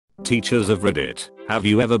Teachers of Reddit, have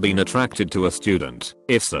you ever been attracted to a student?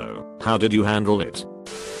 If so, how did you handle it?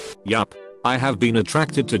 Yup. I have been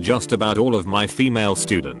attracted to just about all of my female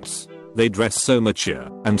students. They dress so mature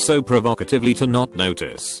and so provocatively to not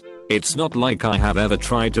notice. It's not like I have ever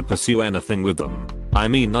tried to pursue anything with them. I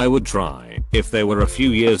mean, I would try if they were a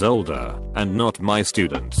few years older and not my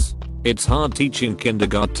students. It's hard teaching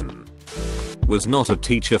kindergarten. Was not a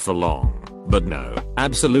teacher for long, but no,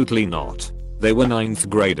 absolutely not. They were 9th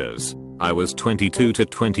graders. I was 22 to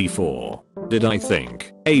 24. Did I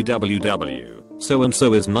think, AWW, so and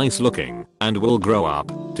so is nice looking and will grow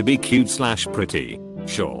up to be cute/pretty?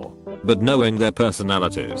 Sure. But knowing their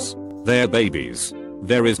personalities, they're babies.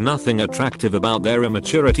 There is nothing attractive about their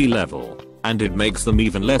immaturity level, and it makes them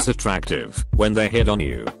even less attractive when they hit on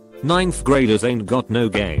you. 9th graders ain't got no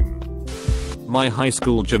game. My high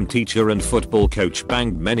school gym teacher and football coach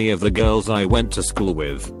banged many of the girls I went to school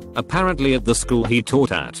with, apparently at the school he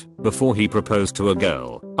taught at, before he proposed to a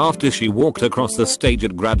girl, after she walked across the stage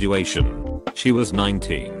at graduation. She was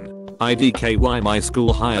 19. IDKY my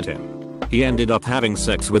school hired him. He ended up having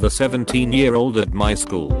sex with a 17-year-old at my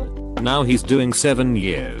school. Now he's doing 7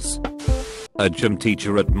 years. A gym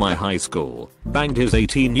teacher at my high school banged his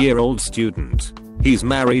 18-year-old student. He's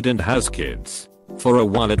married and has kids. For a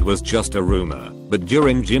while it was just a rumor, but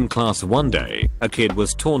during gym class one day, a kid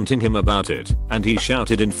was taunting him about it, and he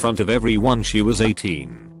shouted in front of everyone she was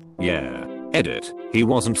 18. Yeah. Edit. He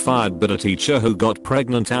wasn't fired, but a teacher who got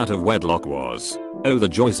pregnant out of wedlock was. Oh, the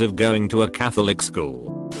joys of going to a Catholic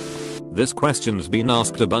school. This question's been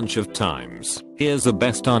asked a bunch of times. Here's the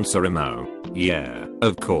best answer, Imo. Yeah,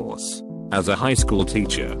 of course. As a high school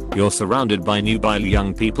teacher, you're surrounded by nubile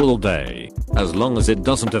young people all day. As long as it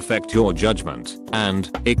doesn't affect your judgment, and,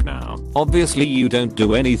 now, obviously you don't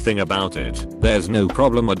do anything about it, there's no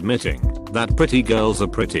problem admitting that pretty girls are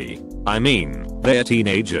pretty. I mean, they're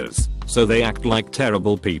teenagers, so they act like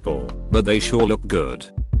terrible people, but they sure look good.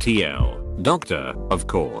 TL. Doctor, of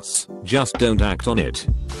course, just don't act on it.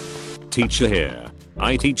 Teacher here.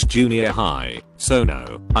 I teach junior high, so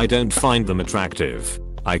no, I don't find them attractive.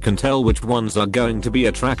 I can tell which ones are going to be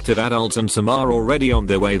attractive adults and some are already on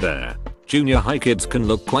their way there. Junior high kids can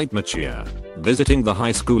look quite mature. Visiting the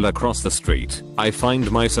high school across the street, I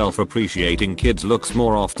find myself appreciating kids' looks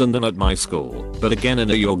more often than at my school, but again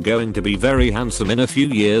you're going to be very handsome in a few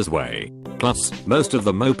years way. Plus, most of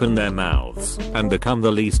them open their mouths and become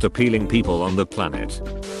the least appealing people on the planet.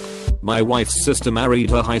 My wife's sister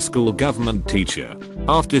married her high school government teacher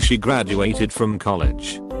after she graduated from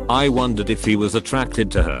college. I wondered if he was attracted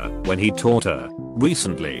to her when he taught her.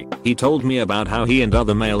 Recently, he told me about how he and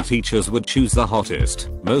other male teachers would choose the hottest,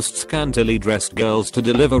 most scantily dressed girls to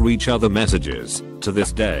deliver each other messages. To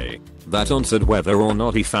this day, that answered whether or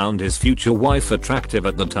not he found his future wife attractive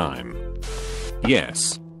at the time.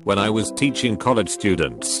 Yes. When I was teaching college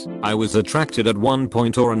students, I was attracted at one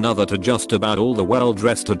point or another to just about all the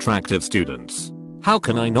well-dressed attractive students. How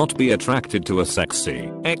can I not be attracted to a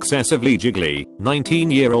sexy, excessively jiggly,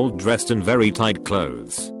 19-year-old dressed in very tight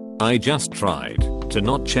clothes? I just tried to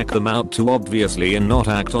not check them out too obviously and not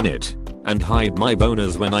act on it, and hide my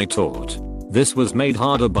boners when I taught. This was made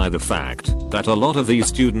harder by the fact that a lot of these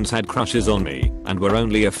students had crushes on me and were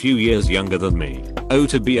only a few years younger than me. Oh,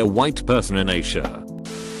 to be a white person in Asia.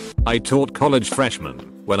 I taught college freshmen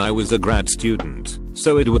when I was a grad student,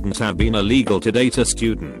 so it wouldn't have been illegal to date a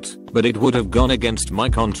student, but it would have gone against my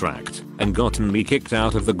contract and gotten me kicked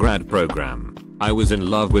out of the grad program. I was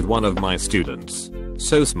in love with one of my students.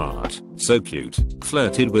 So smart, so cute,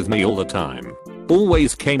 flirted with me all the time.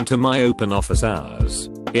 Always came to my open office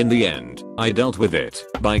hours. In the end, I dealt with it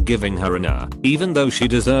by giving her an A, even though she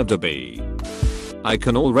deserved a B. I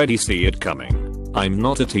can already see it coming. I'm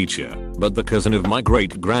not a teacher, but the cousin of my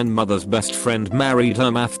great-grandmother's best friend married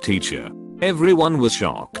her math teacher. Everyone was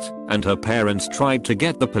shocked, and her parents tried to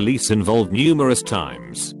get the police involved numerous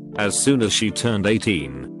times. As soon as she turned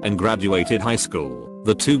 18 and graduated high school,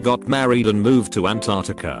 the two got married and moved to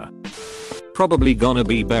Antarctica. Probably gonna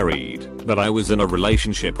be buried, but I was in a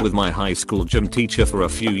relationship with my high school gym teacher for a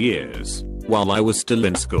few years, while I was still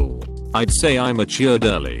in school. I'd say I matured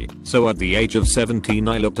early, so at the age of 17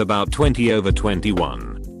 I looked about 20 over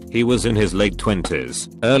 21. He was in his late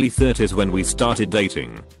 20s, early 30s when we started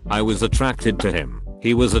dating. I was attracted to him,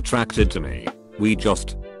 he was attracted to me. We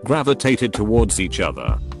just gravitated towards each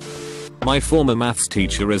other. My former maths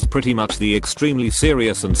teacher is pretty much the extremely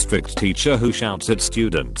serious and strict teacher who shouts at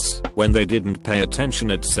students when they didn't pay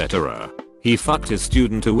attention, etc. He fucked his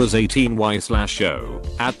student who was 18Y/O.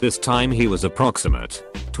 At this time he was approximate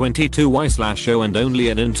 22Y/O and only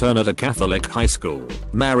an intern at a Catholic high school.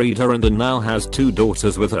 Married her and now has 2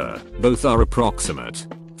 daughters with her. Both are approximate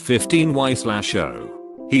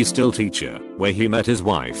 15Y/O. He's still teacher, where he met his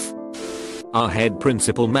wife. Our head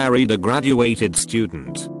principal married a graduated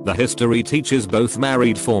student, the history teachers both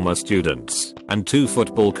married former students, and 2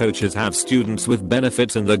 football coaches have students with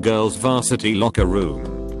benefits in the girls' varsity locker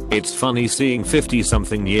room. It's funny seeing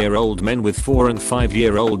 50-something-year-old men with 4 and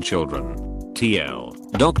 5-year-old children.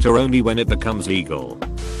 TL. Doctor only when it becomes legal.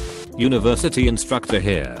 University instructor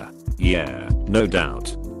here. Yeah, no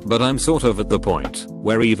doubt. But I'm sort of at the point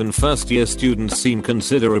where even first year students seem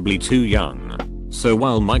considerably too young. So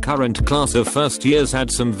while my current class of first years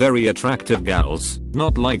had some very attractive gals,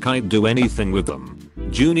 not like I'd do anything with them.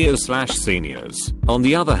 Juniors/seniors, on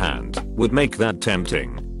the other hand, would make that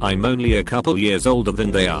tempting. I'm only a couple years older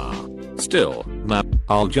than they are. Still,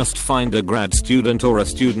 I'll just find a grad student or a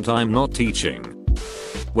student I'm not teaching.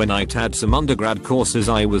 When I'd had some undergrad courses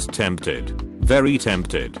I was tempted. Very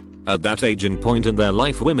tempted. At that age and point in their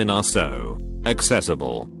life women are so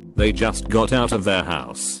accessible. They just got out of their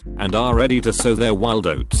house and are ready to sow their wild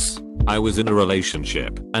oats. I was in a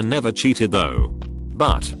relationship and never cheated though.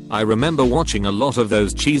 But I remember watching a lot of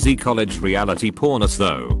those cheesy college reality pornos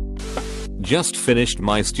though. Just finished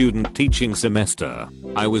my student teaching semester.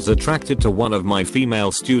 I was attracted to one of my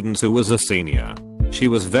female students who was a senior. She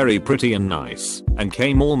was very pretty and nice and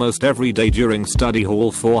came almost every day during study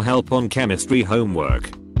hall for help on chemistry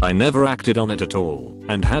homework. I never acted on it at all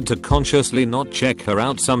and had to consciously not check her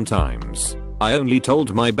out sometimes. I only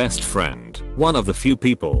told my best friend, one of the few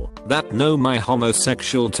people that know my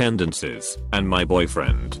homosexual tendencies, and my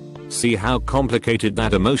boyfriend. See how complicated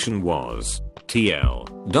that emotion was.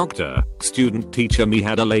 TL. Doctor, student teacher me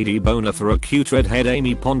had a lady boner for a cute redhead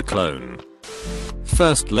Amy Pond clone.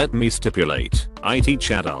 First let me stipulate, I teach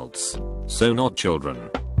adults, so not children.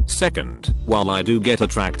 Second, while I do get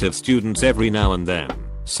attractive students every now and then,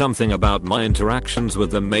 something about my interactions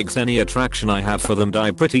with them makes any attraction I have for them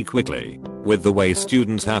die pretty quickly. With the way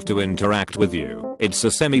students have to interact with you, it's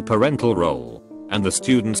a semi-parental role, and the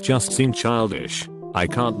students just seem childish. I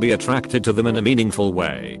can't be attracted to them in a meaningful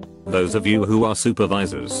way. Those of you who are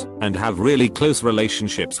supervisors and have really close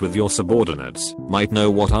relationships with your subordinates might know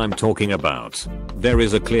what I'm talking about. There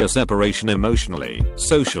is a clear separation emotionally,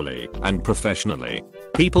 socially, and professionally.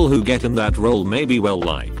 People who get in that role may be well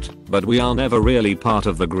liked, but we are never really part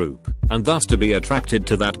of the group, and thus to be attracted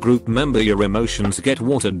to that group member your emotions get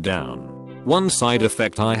watered down. One side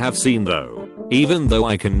effect I have seen though, even though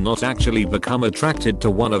I cannot actually become attracted to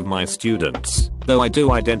one of my students, though I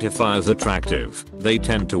do identify as attractive, they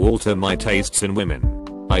tend to alter my tastes in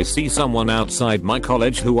women. I see someone outside my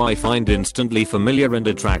college who I find instantly familiar and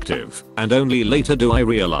attractive, and only later do I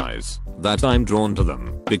realize that I'm drawn to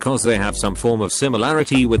them because they have some form of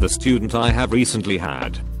similarity with a student I have recently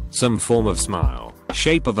had. Some form of smile,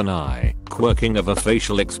 shape of an eye, quirking of a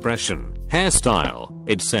facial expression, hairstyle,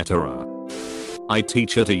 etc. I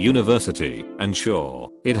teach at a university, and sure,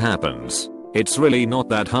 it happens. It's really not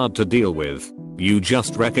that hard to deal with. You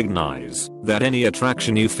just recognize that any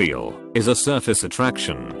attraction you feel is a surface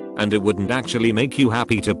attraction, and it wouldn't actually make you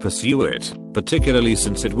happy to pursue it, particularly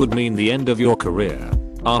since it would mean the end of your career.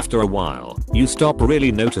 After a while, you stop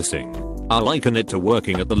really noticing. I liken it to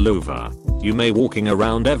working at the Louvre. You may walking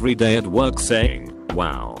around every day at work saying,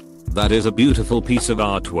 wow, that is a beautiful piece of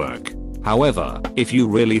artwork. However, if you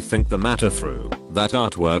really think the matter through, that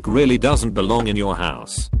artwork really doesn't belong in your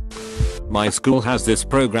house. My school has this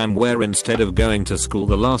program where instead of going to school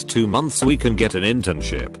the last 2 months we can get an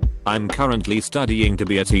internship. I'm currently studying to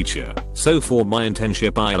be a teacher, so for my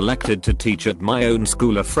internship I elected to teach at my own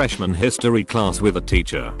school a freshman history class with a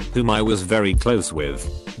teacher whom I was very close with.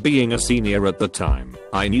 Being a senior at the time,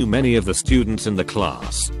 I knew many of the students in the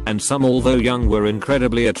class, and some although young were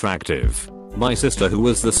incredibly attractive. My sister who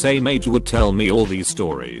was the same age would tell me all these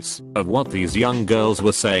stories of what these young girls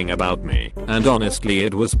were saying about me, and honestly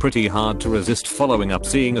it was pretty hard to resist following up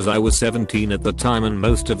seeing as I was 17 at the time and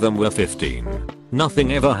most of them were 15.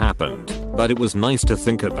 Nothing ever happened, but it was nice to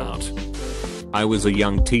think about. I was a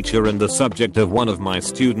young teacher and the subject of one of my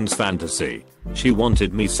students' fantasy. She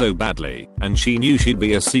wanted me so badly, and she knew she'd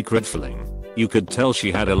be a secret fling. You could tell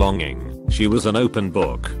she had a longing. She was an open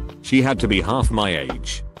book. She had to be half my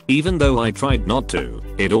age. Even though I tried not to,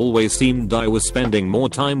 it always seemed I was spending more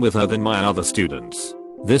time with her than my other students.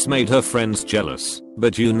 This made her friends jealous,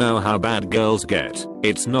 but you know how bad girls get.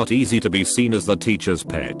 It's not easy to be seen as the teacher's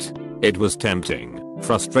pet. It was tempting,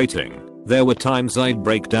 frustrating. There were times I'd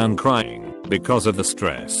break down crying because of the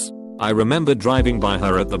stress. I remember driving by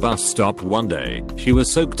her at the bus stop one day. She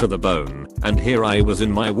was soaked to the bone, and here I was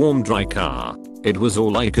in my warm dry car. It was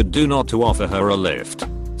all I could do not to offer her a lift.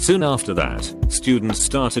 Soon after that, students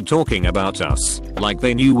started talking about us, like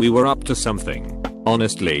they knew we were up to something.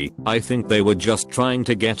 Honestly, I think they were just trying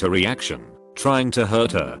to get a reaction, trying to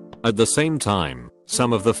hurt her. At the same time,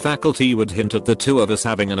 some of the faculty would hint at the two of us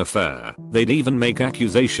having an affair. They'd even make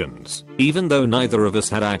accusations, even though neither of us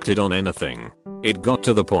had acted on anything. It got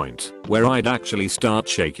to the point where I'd actually start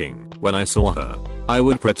shaking when I saw her. I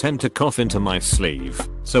would pretend to cough into my sleeve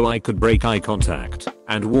so I could break eye contact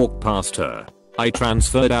and walk past her. I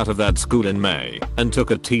transferred out of that school in May and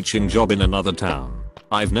took a teaching job in another town.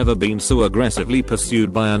 I've never been so aggressively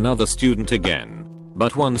pursued by another student again.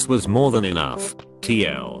 But once was more than enough.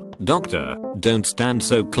 TL. Doctor, don't stand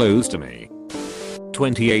so close to me.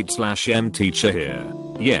 28/M teacher here.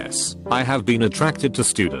 Yes, I have been attracted to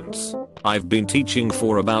students. I've been teaching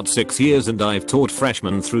for about 6 years and I've taught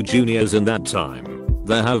freshmen through juniors in that time.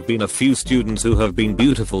 There have been a few students who have been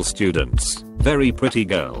beautiful students, very pretty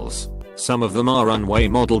girls. Some of them are runway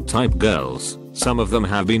model type girls. Some of them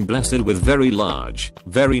have been blessed with very large,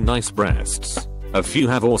 very nice breasts. A few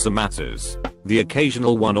have awesome asses. The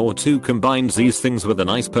occasional one or two combines these things with a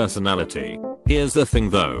nice personality. Here's the thing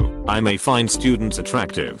though, I may find students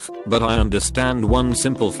attractive, but I understand one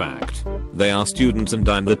simple fact. They are students and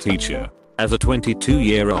I'm the teacher. As a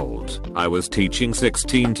 22-year-old, I was teaching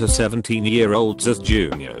 16 to 17-year-olds as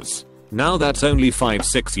juniors. Now that's only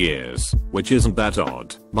 5-6 years, which isn't that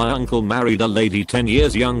odd. My uncle married a lady 10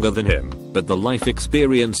 years younger than him, but the life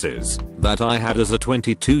experiences that I had as a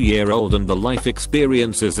 22-year-old and the life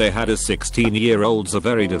experiences they had as 16-year-olds are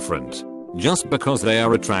very different. Just because they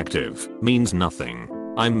are attractive means nothing.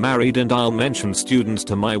 I'm married and I'll mention students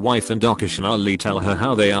to my wife and occasionally tell her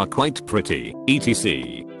how they are quite pretty,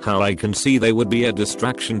 etc. How I can see they would be a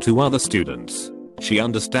distraction to other students. She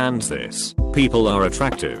understands this. People are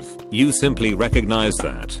attractive. You simply recognize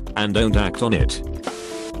that and don't act on it.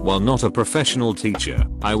 While not a professional teacher,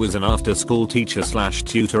 I was an after-school teacher /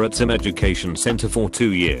 tutor at some education center for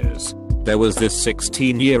 2 years. There was this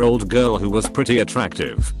 16-year-old girl who was pretty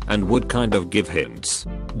attractive and would kind of give hints.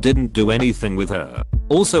 Didn't do anything with her.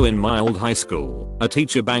 Also in my old high school, a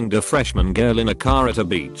teacher banged a freshman girl in a car at a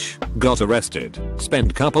beach, got arrested,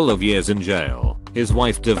 spent couple of years in jail. His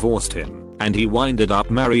wife divorced him, and he winded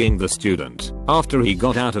up marrying the student after he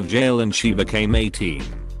got out of jail and she became 18.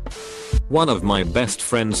 One of my best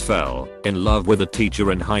friends fell in love with a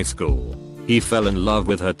teacher in high school. He fell in love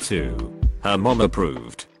with her too. Her mom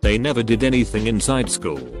approved. They never did anything inside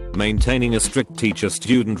school, maintaining a strict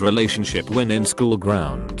teacher-student relationship when in school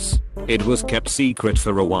grounds. It was kept secret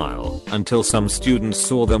for a while until some students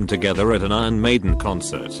saw them together at an Iron Maiden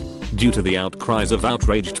concert. Due to the outcries of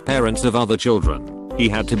outraged parents of other children, he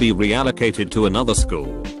had to be reallocated to another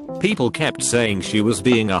school. People kept saying she was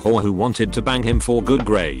being a whore who wanted to bang him for good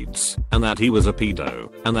grades, and that he was a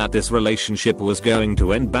pedo, and that this relationship was going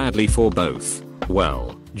to end badly for both.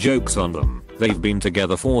 Well, joke's on them. They've been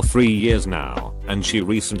together for 3 years now, and she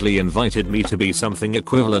recently invited me to be something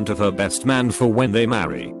equivalent of her best man for when they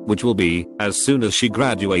marry, which will be as soon as she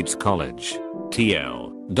graduates college.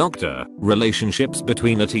 TL. Doctor, relationships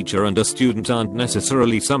between a teacher and a student aren't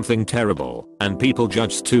necessarily something terrible, and people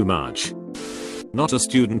judge too much. Not a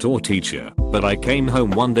student or teacher, but I came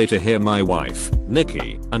home one day to hear my wife,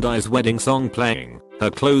 Nikki, and I's wedding song playing,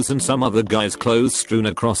 her clothes and some other guy's clothes strewn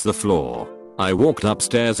across the floor. I walked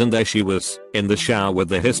upstairs and there she was, in the shower with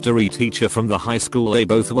the history teacher from the high school they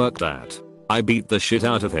both worked at. I beat the shit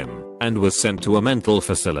out of him and was sent to a mental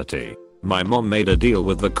facility. My mom made a deal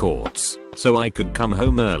with the courts so I could come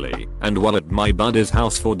home early, and while at my buddy's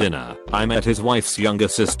house for dinner, I met his wife's younger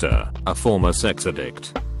sister, a former sex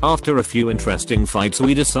addict. After a few interesting fights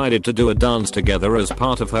we decided to do a dance together as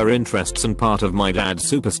part of her interests and part of my dad's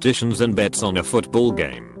superstitions and bets on a football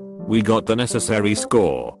game. We got the necessary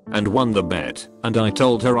score and won the bet, and I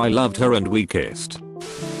told her I loved her and we kissed.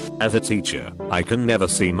 As a teacher, I can never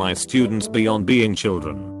see my students beyond being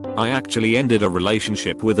children. I actually ended a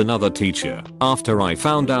relationship with another teacher after I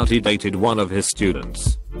found out he dated one of his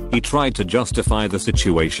students. He tried to justify the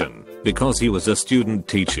situation because he was a student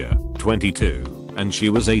teacher, 22, and she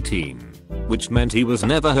was 18, which meant he was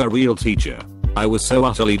never her real teacher. I was so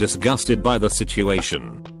utterly disgusted by the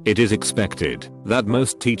situation. It is expected that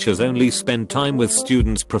most teachers only spend time with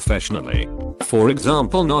students professionally. For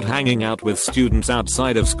example, not hanging out with students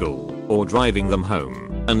outside of school or driving them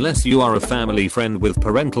home, unless you are a family friend with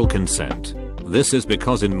parental consent. This is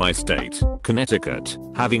because in my state, Connecticut,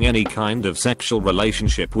 having any kind of sexual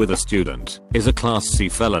relationship with a student is a Class C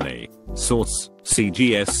felony. Source: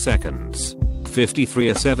 CGS seconds.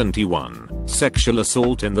 53/71. Sexual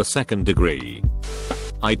assault in the second degree.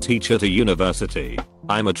 I teach at a university.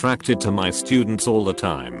 I'm attracted to my students all the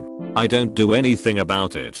time. I don't do anything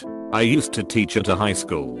about it. I used to teach at a high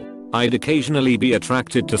school. I'd occasionally be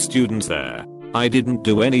attracted to students there. I didn't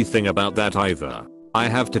do anything about that either. I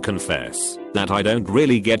have to confess that I don't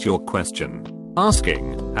really get your question.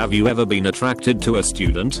 Asking, have you ever been attracted to a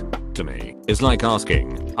student? To me, is like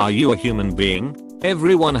asking, are you a human being?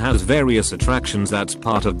 Everyone has various attractions, that's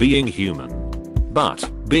part of being human. But,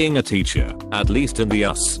 being a teacher, at least in the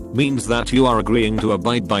US, means that you are agreeing to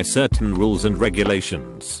abide by certain rules and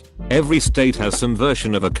regulations. Every state has some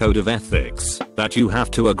version of a code of ethics that you have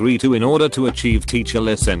to agree to in order to achieve teacher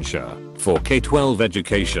licensure for K-12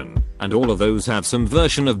 education, and all of those have some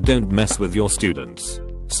version of don't mess with your students.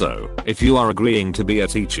 So, if you are agreeing to be a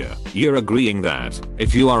teacher, you're agreeing that,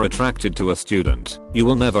 if you are attracted to a student, you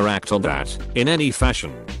will never act on that, in any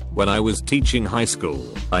fashion. When I was teaching high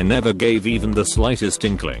school, I never gave even the slightest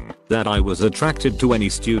inkling that I was attracted to any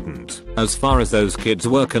student. As far as those kids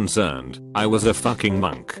were concerned, I was a fucking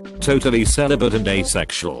monk, totally celibate and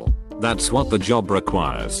asexual. That's what the job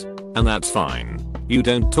requires. And that's fine. You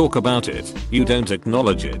don't talk about it, you don't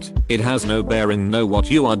acknowledge it, it has no bearing on what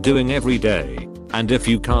you are doing every day. And if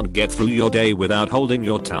you can't get through your day without holding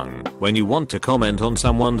your tongue when you want to comment on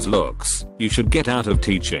someone's looks, you should get out of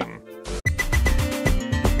teaching.